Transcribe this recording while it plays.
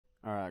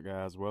Alright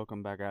guys,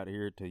 welcome back out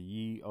here to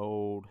ye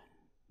old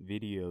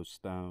video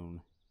stone.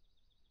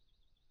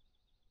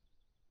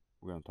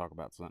 We're going to talk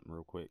about something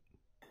real quick.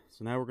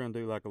 So now we're going to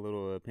do like a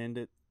little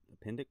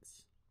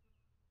appendix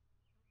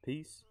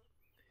piece.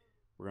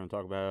 We're going to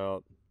talk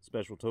about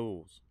special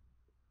tools.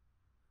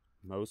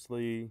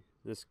 Mostly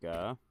this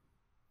guy.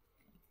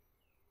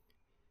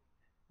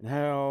 And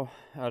how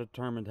I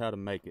determined how to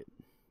make it.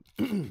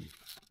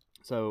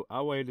 So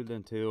I waited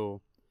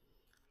until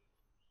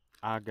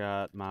I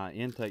got my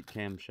intake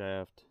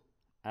camshaft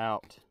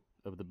out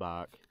of the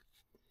bike,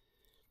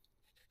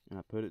 and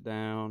I put it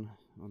down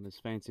on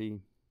this fancy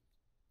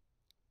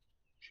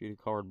sheet of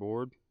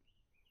cardboard,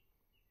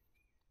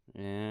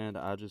 and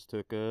I just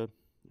took a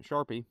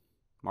Sharpie,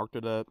 marked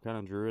it up, kind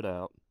of drew it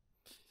out,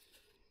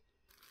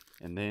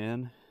 and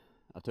then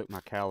I took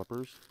my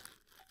calipers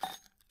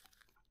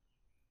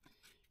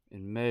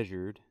and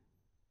measured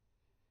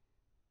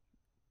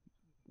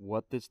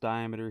what this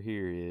diameter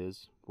here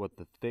is, what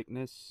the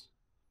thickness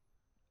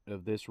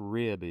of this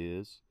rib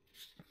is,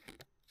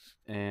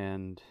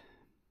 and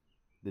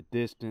the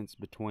distance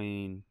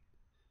between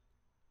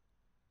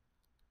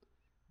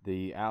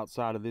the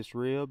outside of this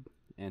rib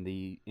and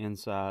the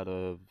inside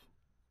of,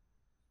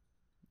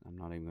 I'm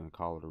not even going to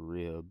call it a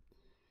rib,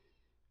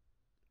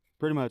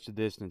 pretty much the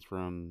distance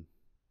from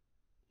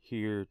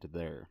here to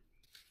there.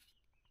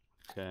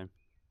 Okay,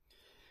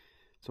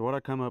 so what I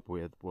come up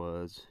with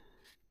was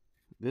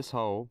this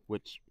hole,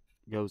 which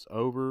goes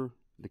over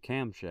the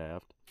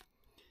camshaft,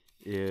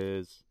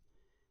 is,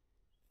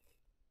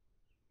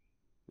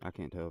 I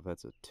can't tell if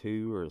that's a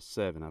 2 or a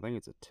 7. I think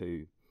it's a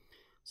 2.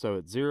 So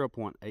it's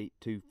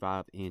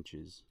 0.825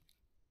 inches,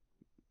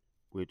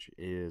 which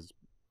is,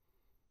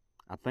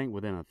 I think,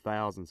 within a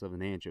thousandth of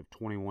an inch of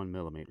 21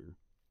 millimeter.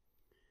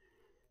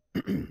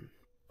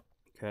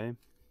 Okay.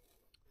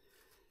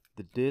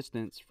 The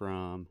distance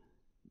from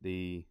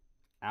the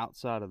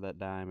outside of that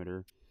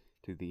diameter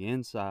to the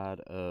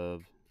inside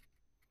of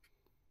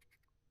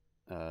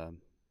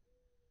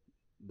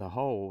the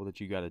hole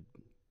that you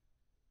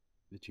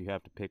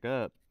have to pick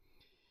up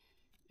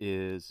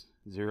is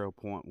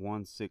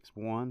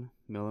 0.161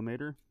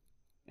 millimeter,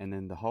 and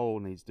then the hole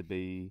needs to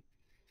be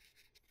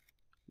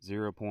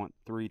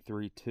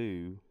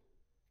 0.332,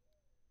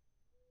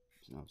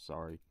 no,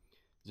 sorry,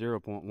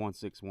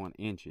 0.161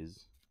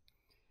 inches,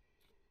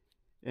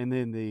 and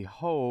then the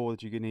hole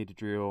that you need to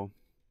drill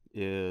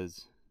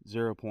is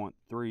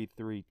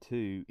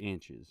 0.332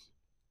 inches,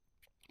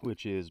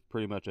 which is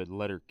pretty much a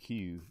letter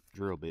Q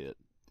drill bit.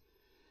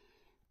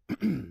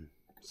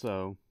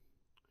 So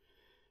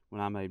when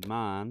I made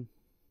mine,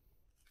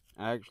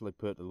 I actually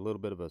put a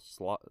little bit of a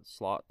slot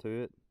to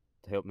it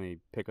to help me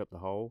pick up the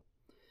hole.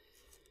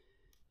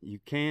 You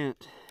can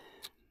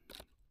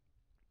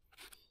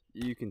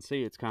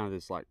see it's kind of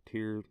this like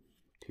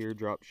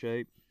teardrop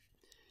shape.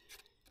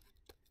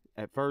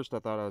 At first I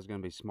thought I was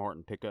going to be smart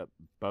and pick up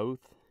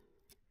both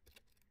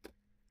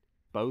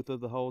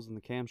of the holes in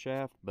the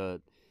camshaft,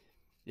 but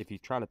if you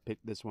try to pick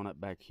this one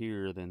up back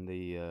here, then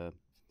the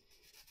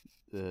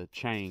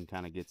chain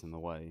kind of gets in the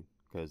way,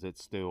 because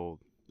it's still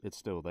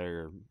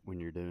there when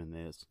you're doing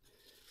this.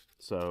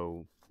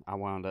 So I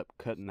wound up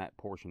cutting that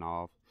portion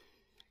off,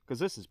 because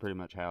this is pretty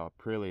much how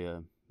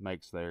Aprilia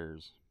makes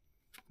theirs.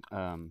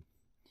 You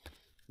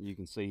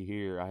can see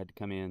here I had to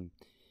come in,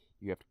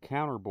 you have to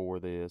counterbore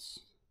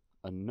this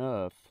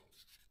enough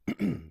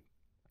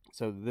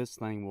so this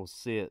thing will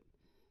sit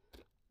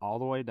all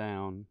the way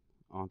down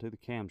onto the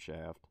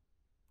camshaft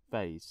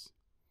face.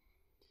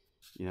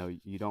 You know,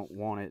 you don't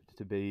want it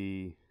to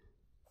be,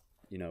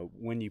 you know,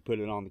 when you put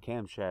it on the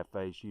camshaft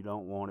face, you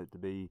don't want it to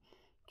be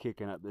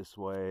kicking up this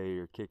way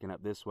or kicking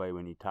up this way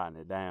when you tighten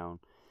it down.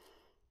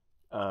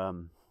 A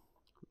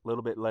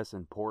little bit less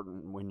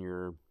important when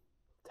you're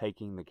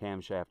taking the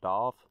camshaft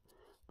off,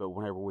 but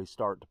whenever we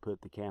start to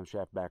put the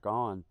camshaft back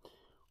on,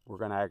 we're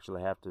going to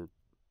actually have to,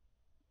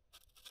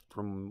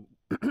 from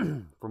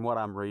what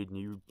I'm reading,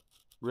 you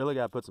really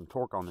got to put some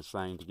torque on this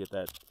thing to get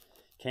that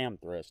cam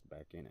thrust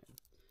back in it.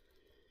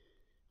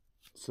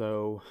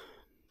 So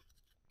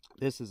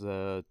this is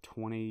a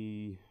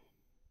 22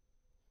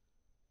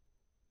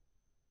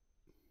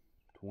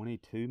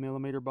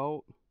 millimeter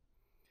bolt,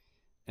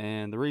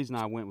 and the reason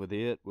I went with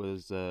it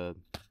was so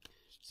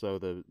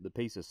the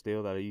piece of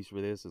steel that I used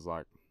for this is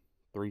like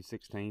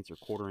 3/16 or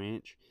 1/4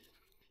 inch,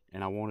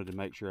 and I wanted to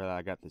make sure that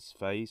I got this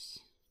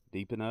face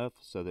deep enough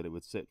so that it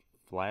would sit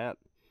flat.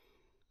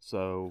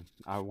 So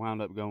I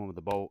wound up going with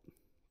the bolt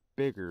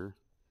bigger,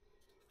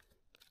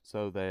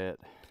 so that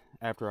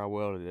after I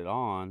welded it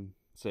on,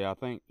 see, I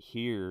think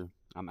here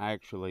I'm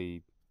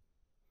actually,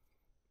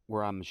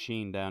 where I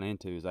machined down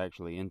into is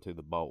actually into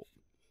the bolt.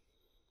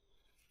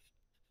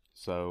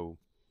 So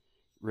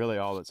really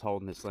all that's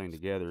holding this thing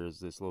together is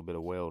this little bit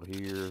of weld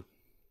here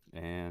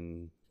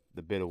and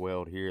the bit of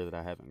weld here that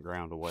I haven't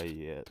ground away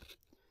yet.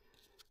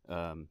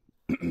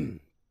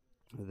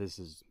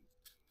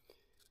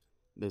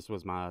 This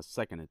was my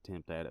second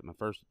attempt at it. My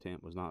first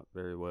attempt was not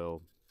very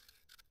well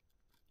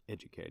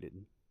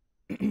educated.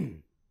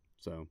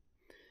 So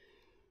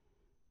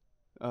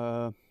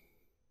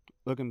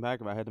Looking back,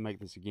 if I had to make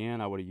this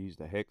again, I would have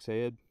used a hex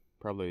head,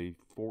 probably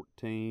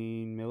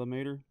 14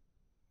 millimeter,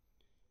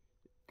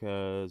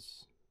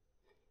 because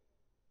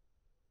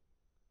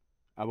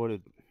I would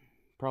have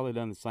probably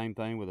done the same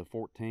thing with a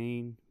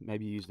 14,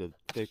 maybe used a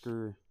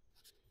thicker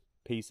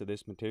piece of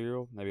this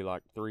material, maybe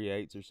like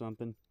 3/8 or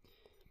something.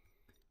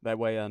 That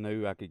way I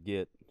knew I could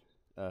get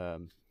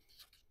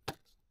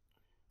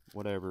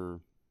whatever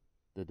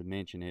the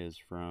dimension is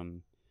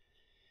from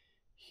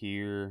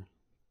here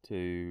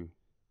to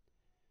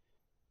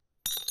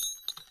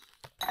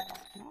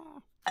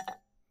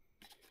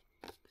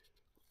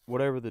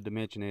whatever the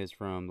dimension is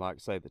from, like,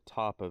 say, the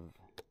top of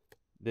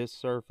this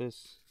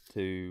surface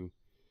to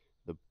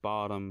the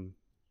bottom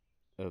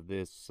of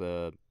this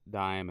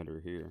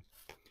diameter here.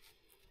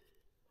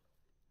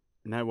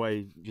 And that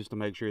way, just to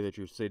make sure that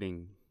you're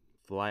sitting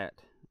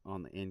flat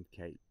on the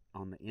intake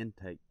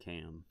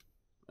cam.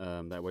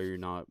 That way you're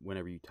not,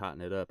 whenever you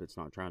tighten it up, it's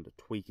not trying to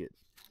tweak it.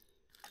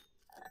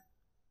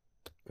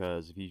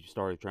 Because if you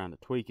started trying to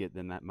tweak it,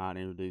 then that might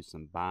introduce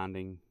some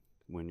binding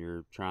when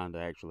you're trying to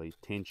actually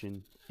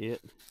tension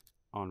it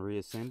on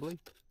reassembly.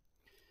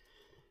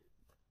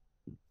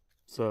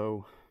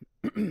 So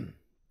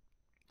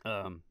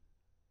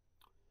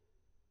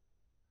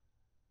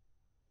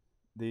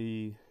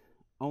the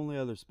only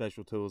other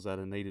special tools that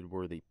I needed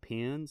were the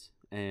pins,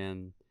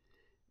 and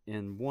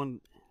in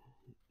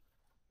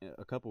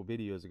a couple of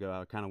videos ago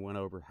I kind of went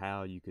over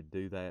how you could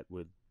do that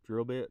with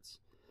drill bits.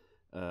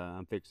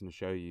 I'm fixing to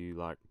show you,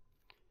 like,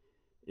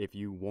 if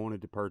you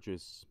wanted to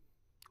purchase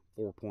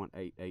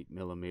 4.88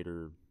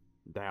 millimeter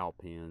dowel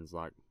pins,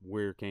 like,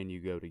 where can you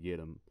go to get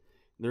them?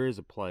 There is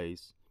a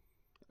place.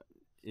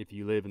 If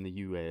you live in the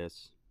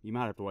US, you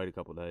might have to wait a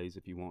couple days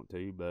if you want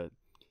to, but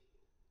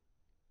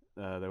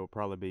they will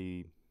probably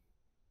be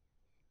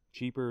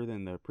cheaper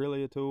than the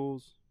Aprilia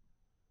tools.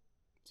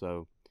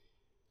 So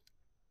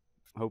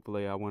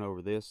hopefully I went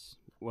over this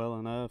well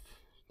enough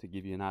to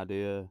give you an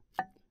idea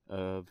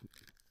of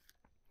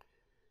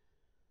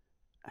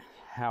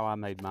how I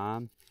made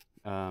mine.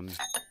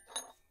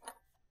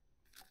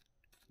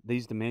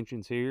 These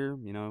dimensions here,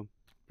 you know,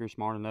 if you're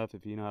smart enough,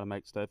 if you know how to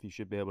make stuff, you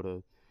should be able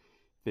to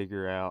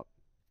figure out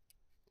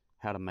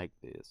how to make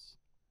this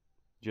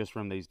just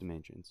from these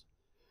dimensions.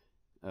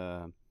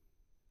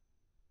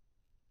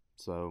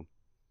 So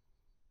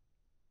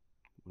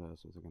what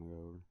else was I going to go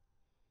over?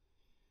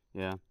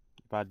 Yeah,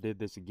 if I did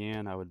this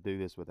again, I would do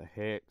this with a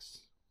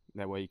hex.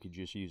 That way you could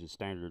just use a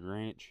standard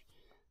wrench.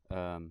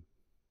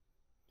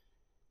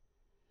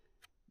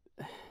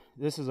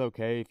 This is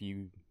okay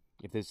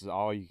if this is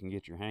all you can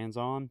get your hands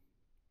on,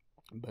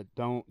 but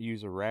don't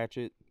use a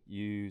ratchet.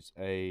 Use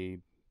a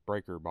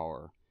breaker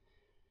bar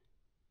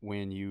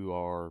when you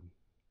are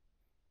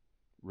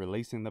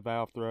releasing the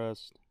valve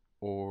thrust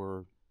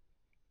or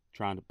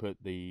trying to put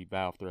the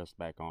valve thrust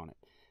back on it.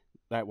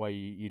 That way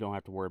you don't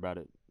have to worry about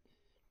it,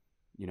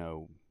 you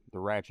know, the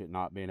ratchet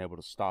not being able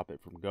to stop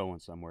it from going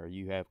somewhere.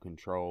 You have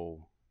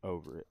control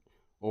over it.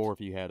 Or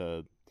if you had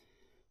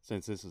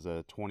since this is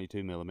a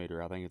 22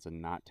 millimeter, I think it's a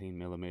 19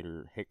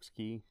 millimeter hex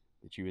key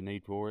that you would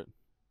need for it.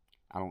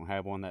 I don't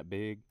have one that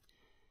big,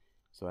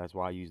 so that's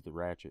why I used the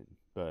ratchet.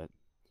 But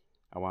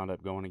I wound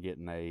up going and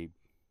getting a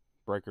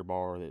breaker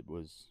bar that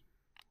was,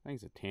 I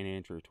think it's a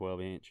 10-inch or a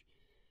 12-inch.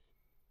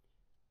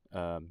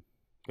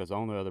 Because the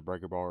only other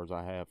breaker bars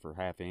I have for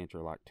 1/2 inch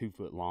are like 2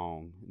 foot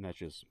long, and that's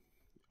just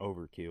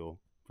overkill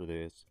for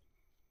this.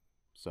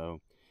 So,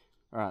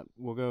 alright,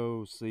 we'll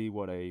go see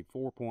what a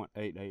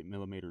 4.88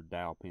 millimeter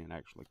dowel pin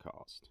actually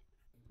cost.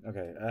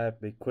 Okay, I have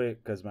to be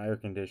quick because my air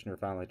conditioner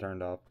finally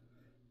turned off.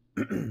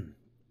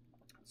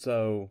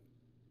 So,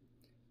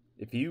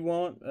 if you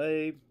want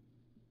a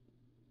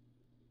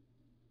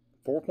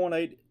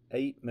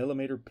 4.88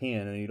 millimeter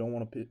pin and you don't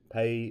want to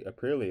pay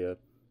Aprilia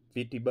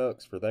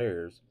 $50 for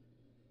theirs,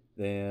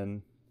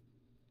 then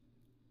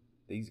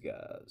these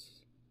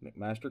guys,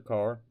 McMaster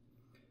Car,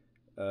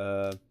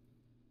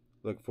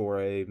 look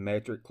for a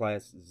metric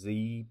class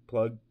Z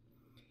plug.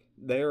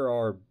 There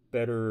are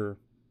better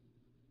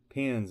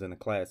pins in a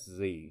class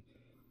Z.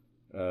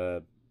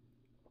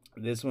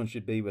 This one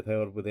should be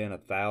withheld within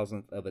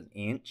 1/1000th of an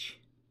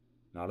inch,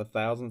 not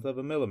 1/1000th of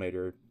a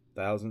millimeter,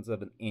 1/1000th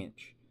of an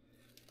inch.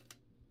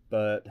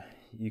 But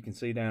you can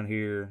see down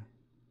here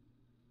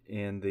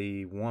in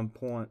the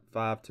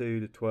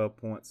 1.52 to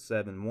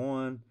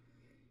 12.71,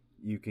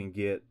 you can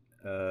get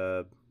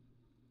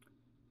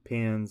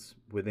pins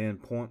within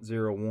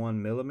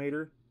 0.01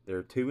 millimeter.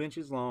 They're 2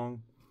 inches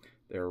long.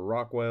 They're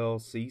Rockwell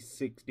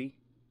C60.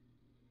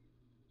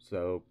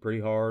 So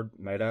pretty hard,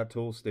 made out of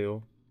tool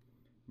steel.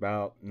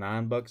 About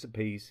 $9 a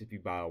piece if you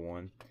buy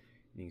one.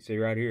 You can see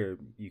right here,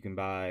 you can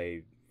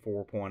buy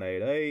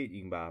 4.88,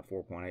 you can buy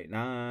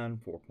 4.89,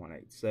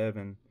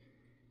 4.87.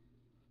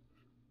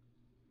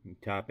 You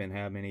type in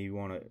how many you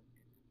want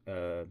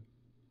to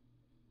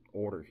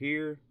order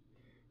here,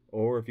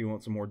 or if you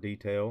want some more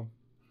detail,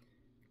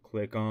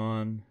 click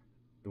on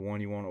the one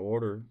you want to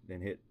order,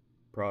 then hit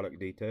product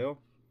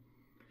detail,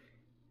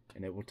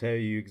 and it will tell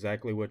you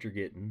exactly what you're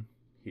getting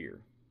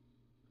here.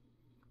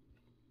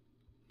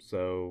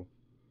 So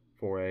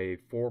for a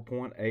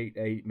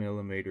 4.88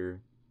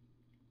 millimeter.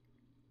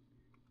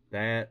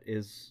 That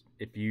is,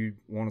 if you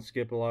want to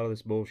skip a lot of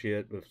this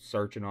bullshit with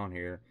searching on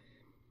here,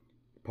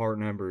 part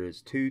number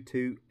is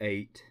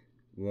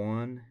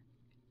 2281A2.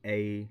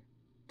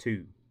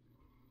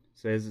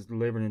 Says it's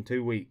delivered in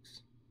 2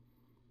 weeks,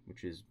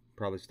 which is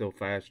probably still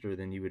faster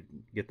than you would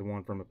get the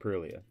one from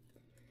Aprilia.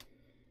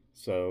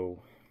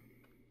 So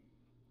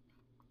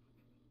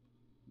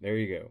there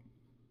you go.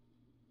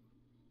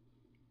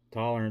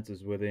 Tolerance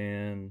is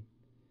within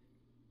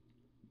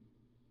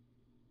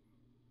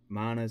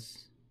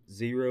minus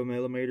 0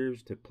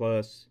 millimeters to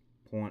plus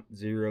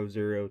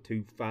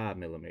 0.0025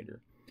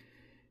 millimeter.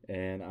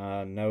 And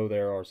I know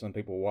there are some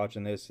people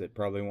watching this that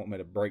probably want me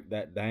to break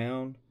that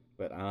down,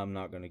 but I'm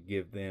not going to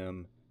give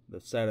them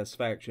the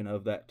satisfaction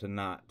of that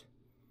tonight.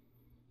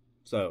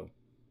 So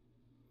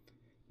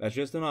that's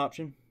just an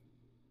option.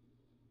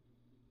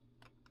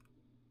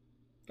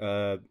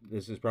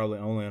 This is probably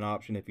only an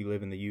option if you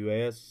live in the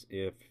US.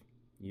 If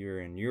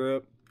you're in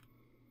Europe,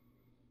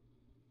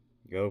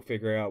 go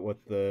figure out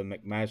what the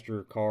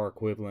McMaster car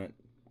equivalent,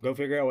 go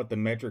figure out what the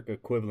metric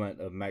equivalent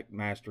of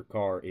McMaster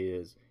car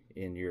is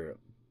in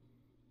Europe.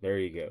 There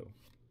you go.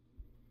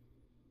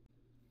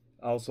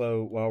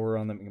 Also, while we're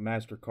on the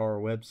McMaster car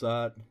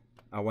website,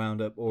 I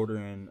wound up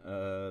ordering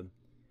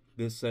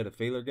this set of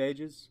feeler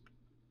gauges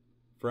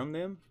from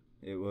them.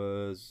 It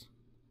was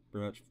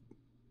pretty much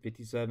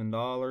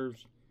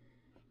 $57,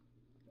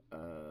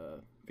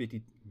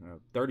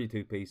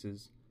 32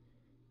 pieces.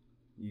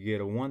 You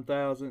get a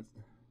 1/1000th,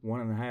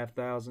 1.5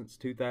 thousandths,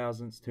 2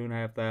 thousandths,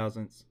 2.5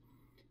 thousandths,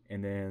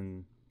 and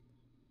then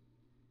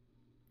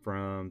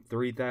from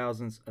 3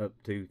 thousandths up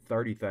to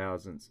 30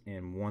 thousandths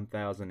in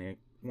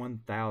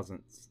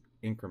 1/1000th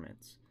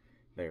increments.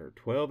 They are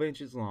 12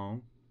 inches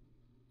long.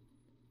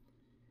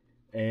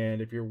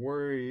 And if you're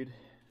worried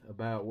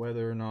about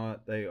whether or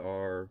not they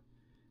are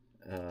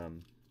hold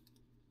on,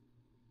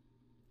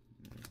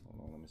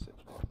 let me set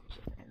you off for a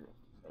second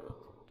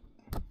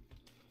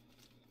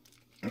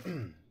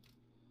here.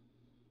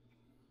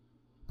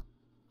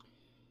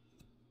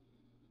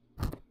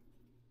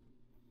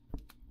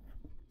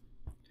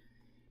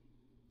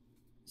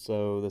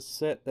 So the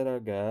set that I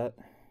got,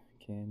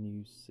 can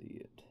you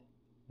see it?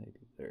 Maybe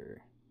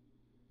there.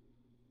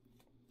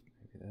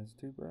 Maybe that's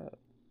too bright.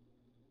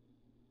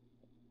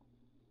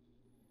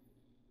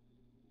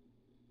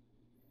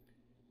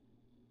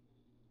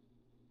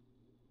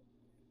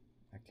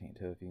 I can't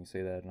tell if you can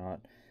see that or not.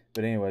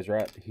 But anyways,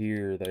 right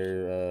here,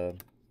 there,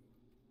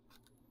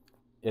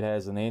 it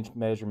has an inch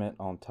measurement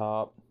on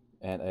top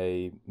and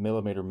a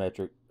millimeter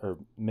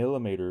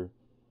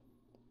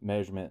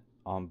measurement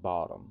on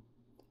bottom.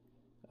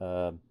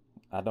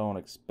 I don't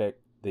expect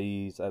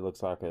these. That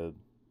looks like a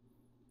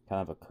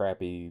kind of a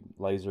crappy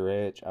laser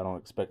etch. I don't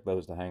expect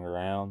those to hang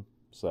around.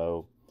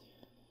 So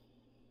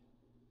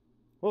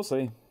we'll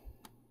see.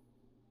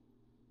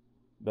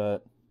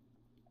 But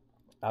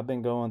I've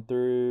been going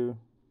through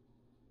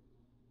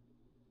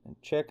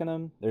and checking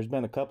them. There's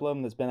been a couple of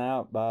them that's been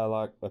out by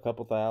like a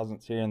couple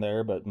thousandths here and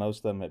there, but most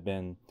of them have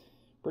been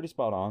pretty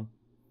spot on.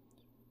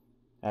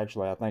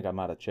 Actually, I think I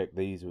might have checked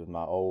these with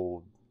my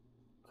old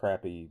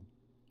crappy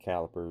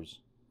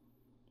calipers.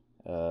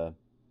 I've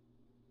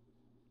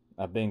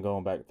been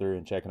going back through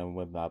and checking them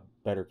with my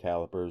better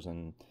calipers,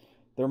 and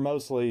they're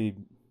most of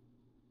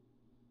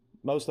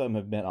them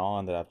have been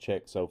on that I've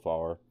checked so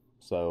far.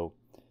 So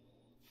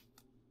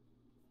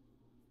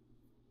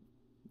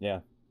yeah,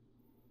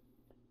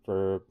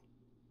 for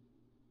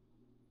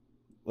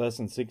less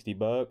than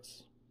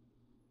 $60,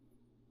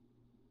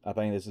 I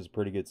think this is a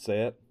pretty good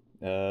set.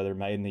 They're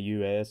made in the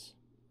US,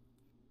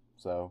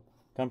 so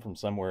come from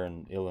somewhere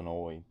in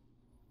Illinois.